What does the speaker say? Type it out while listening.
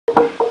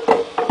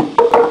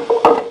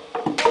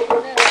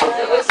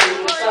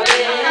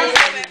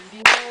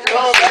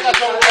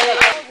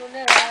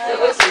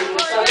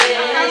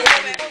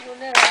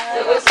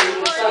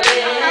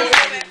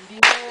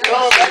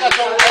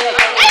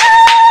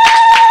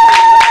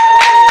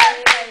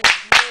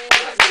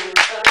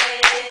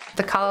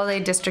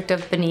Salé district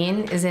of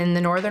Benin is in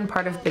the northern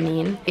part of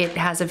Benin. It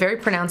has a very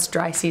pronounced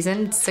dry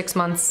season, 6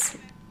 months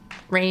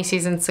rainy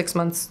season, 6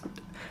 months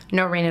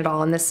no rain at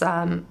all, and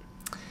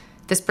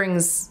this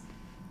brings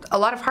a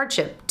lot of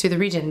hardship to the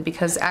region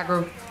because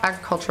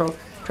agricultural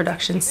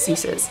production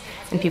ceases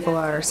and people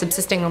are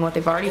subsisting on what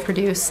they've already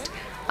produced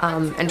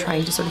and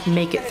trying to sort of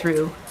make it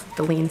through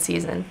the lean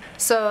season.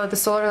 So the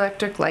Solar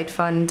Electric Light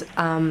Fund,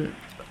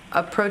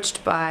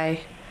 approached by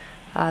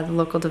the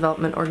local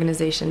development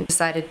organization,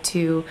 decided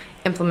to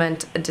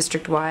implement a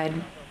district-wide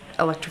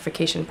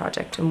electrification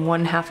project, and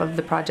one half of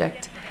the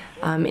project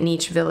in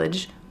each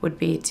village would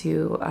be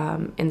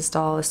to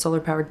install a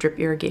solar-powered drip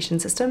irrigation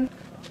system.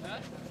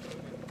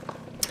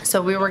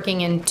 So we're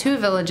working in 2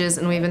 villages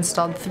and we've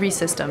installed 3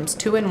 systems,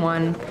 2 in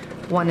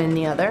one in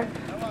the other.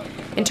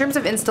 In terms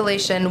of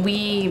installation,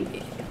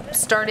 we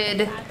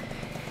started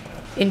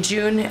in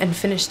June and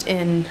finished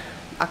in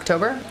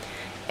October,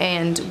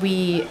 and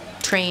we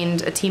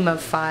trained a team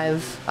of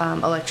 5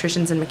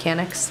 electricians and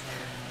mechanics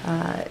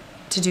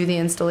to do the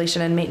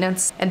installation and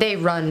maintenance, and they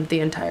run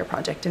the entire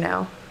project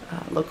now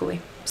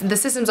locally. So the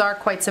systems are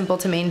quite simple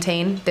to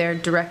maintain. They're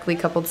directly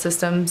coupled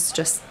systems,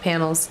 just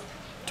panels,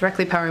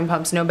 directly powering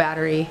pumps, no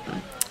battery.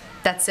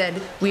 That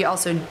said, we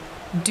also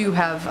do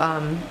have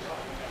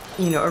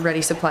a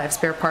ready supply of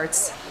spare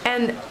parts.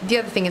 And the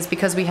other thing is,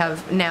 because we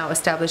have now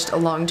established a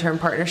long-term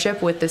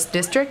partnership with this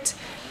district,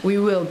 we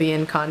will be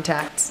in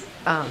contact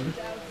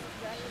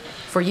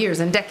for years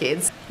and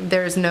decades.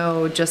 There's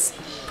no just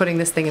putting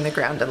this thing in the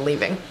ground and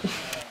leaving.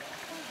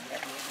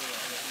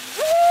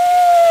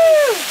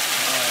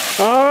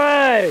 All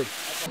right!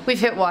 We've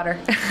hit water.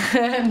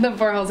 The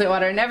boreholes hit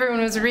water, and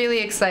everyone was really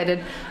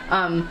excited.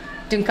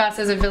 Dunkasa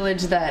is a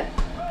village that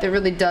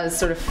really does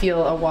sort of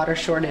feel a water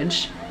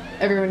shortage.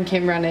 Everyone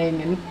came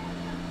running and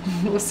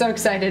was so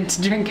excited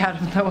to drink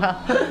out of the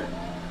well.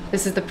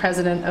 This is the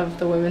president of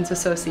the Women's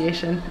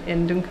Association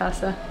in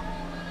Dunkasa.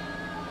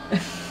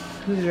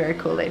 She's a very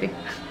cool lady.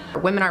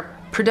 Women are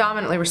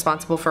predominantly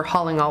responsible for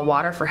hauling all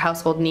water for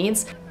household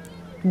needs.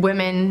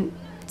 Women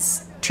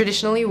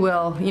traditionally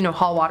will,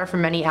 haul water for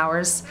many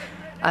hours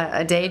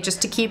a day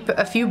just to keep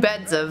a few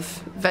beds of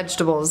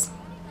vegetables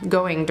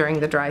going during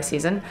the dry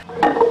season.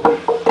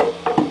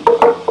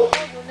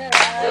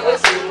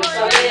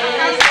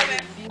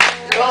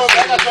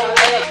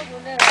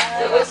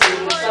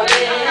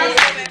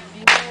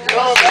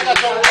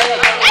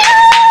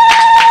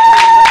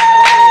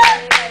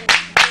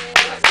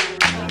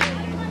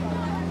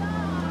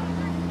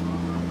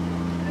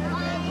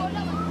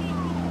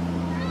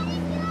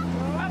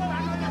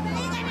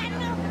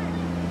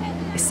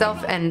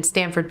 Myself and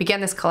Stanford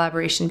began this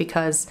collaboration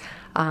because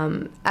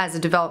as a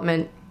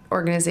development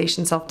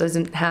organization, SELF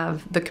doesn't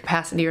have the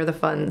capacity or the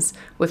funds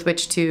with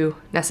which to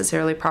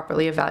necessarily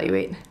properly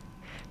evaluate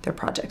their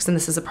projects. And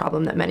this is a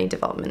problem that many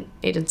development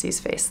agencies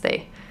face.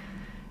 They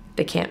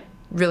can't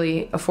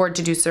really afford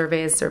to do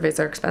surveys. Surveys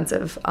are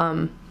expensive,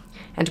 and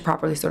to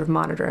properly sort of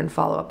monitor and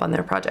follow up on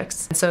their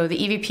projects. So the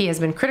EVP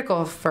has been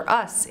critical for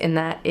us in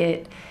that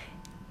it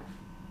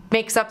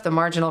makes up the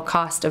marginal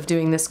cost of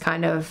doing this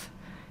kind of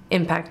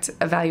impact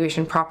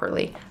evaluation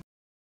properly.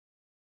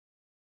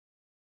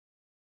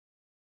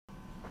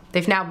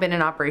 They've now been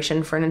in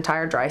operation for an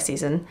entire dry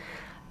season,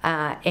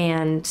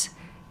 and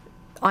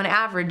on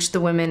average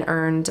the women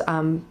earned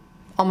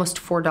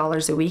almost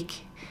 $4 a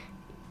week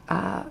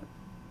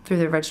through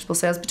their vegetable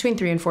sales, between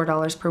 $3 and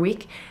 $4 per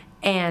week.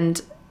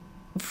 And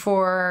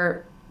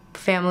for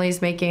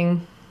families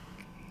making,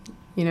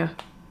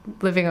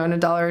 living on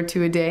 $1 or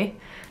 $2 a day,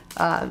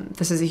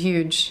 this is a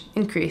huge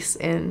increase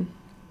in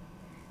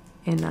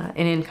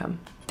income.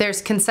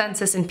 There's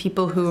consensus in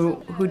people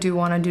who do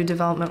want to do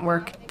development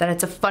work that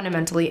it's a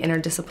fundamentally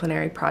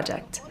interdisciplinary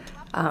project.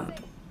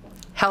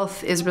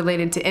 Health is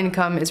related to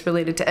income, is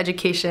related to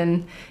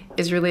education,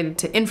 is related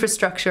to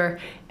infrastructure,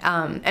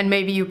 and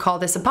maybe you call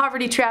this a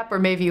poverty trap, or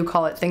maybe you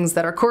call it things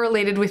that are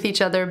correlated with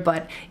each other,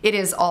 but it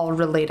is all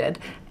related.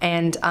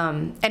 And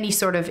any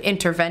sort of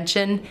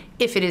intervention,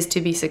 if it is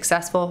to be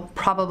successful,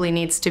 probably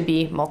needs to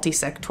be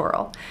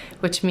multi-sectoral,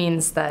 which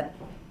means that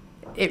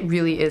it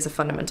really is a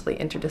fundamentally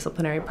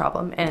interdisciplinary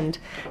problem, and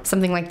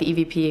something like the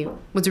EVP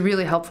was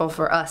really helpful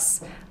for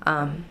us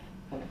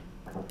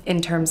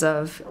in terms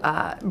of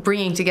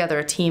bringing together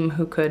a team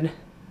who could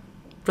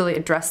really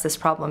address this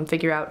problem,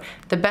 figure out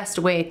the best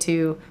way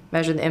to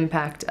measure the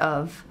impact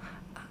of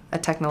a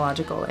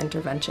technological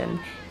intervention,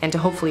 and to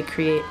hopefully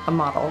create a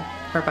model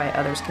whereby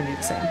others can do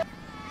the same.